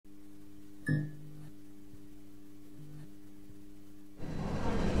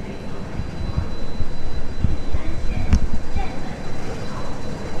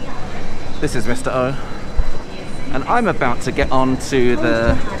This is Mr. O, and I'm about to get on to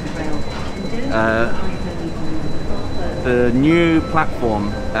the new platform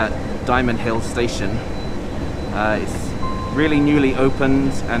at Diamond Hill Station. It's really newly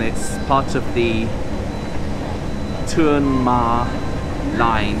opened, and it's part of the Tuen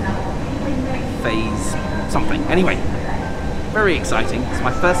line phase something. Anyway, very exciting. It's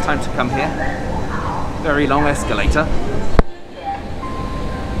my first time to come here. Very long escalator.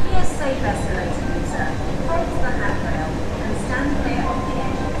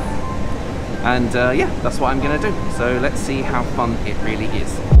 And yeah, that's what I'm going to do. So let's see how fun it really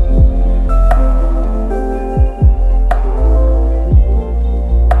is.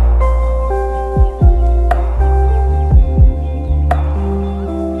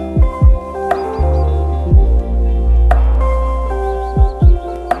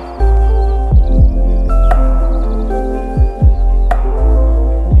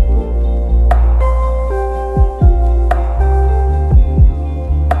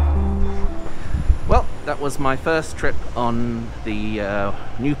 That was my first trip on the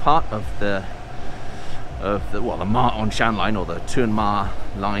new part of the Ma on Shan line, or the Tuen Ma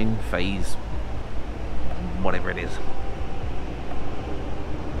line phase, whatever it is.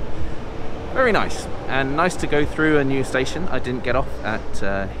 Very nice, and nice to go through a new station. I didn't get off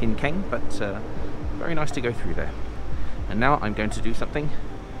at Hin Keng, but very nice to go through there. And now I'm going to do something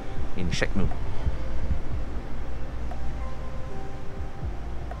in Shek Mu.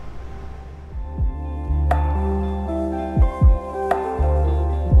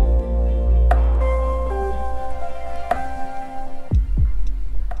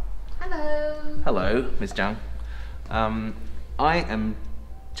 Hello, Ms. Zhang. I am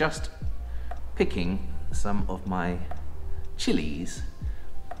just picking some of my chilies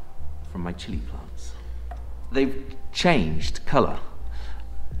from my chili plants. They've changed colour.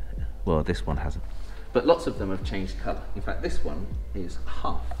 Well, this one hasn't, but lots of them have changed colour. In fact, this one is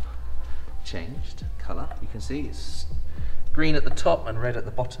half changed colour. You can see it's green at the top and red at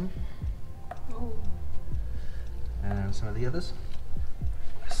the bottom. Oh. And some of the others.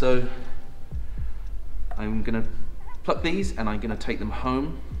 So I'm gonna pluck these and I'm gonna take them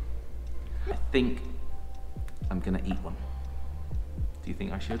home. I think I'm gonna eat one. Do you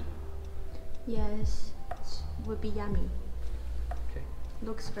think I should? Yes, it would be yummy. Okay.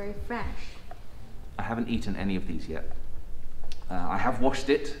 Looks very fresh. I haven't eaten any of these yet. I have washed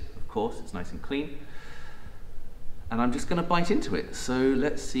it, of course, it's nice and clean. And I'm just gonna bite into it. So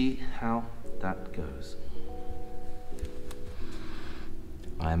let's see how that goes.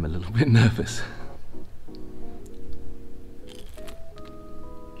 I am a little bit nervous.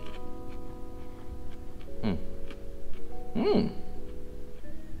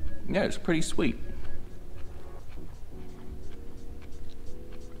 Yeah, it's pretty sweet.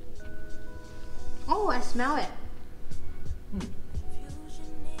 Oh, I smell it.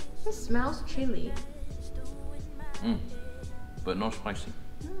 It smells chili. But not spicy.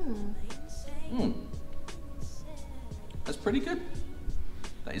 That's pretty good.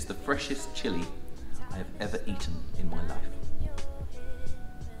 That is the freshest chili I have ever eaten in my life.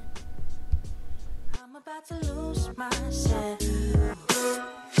 I'm about to lose myself.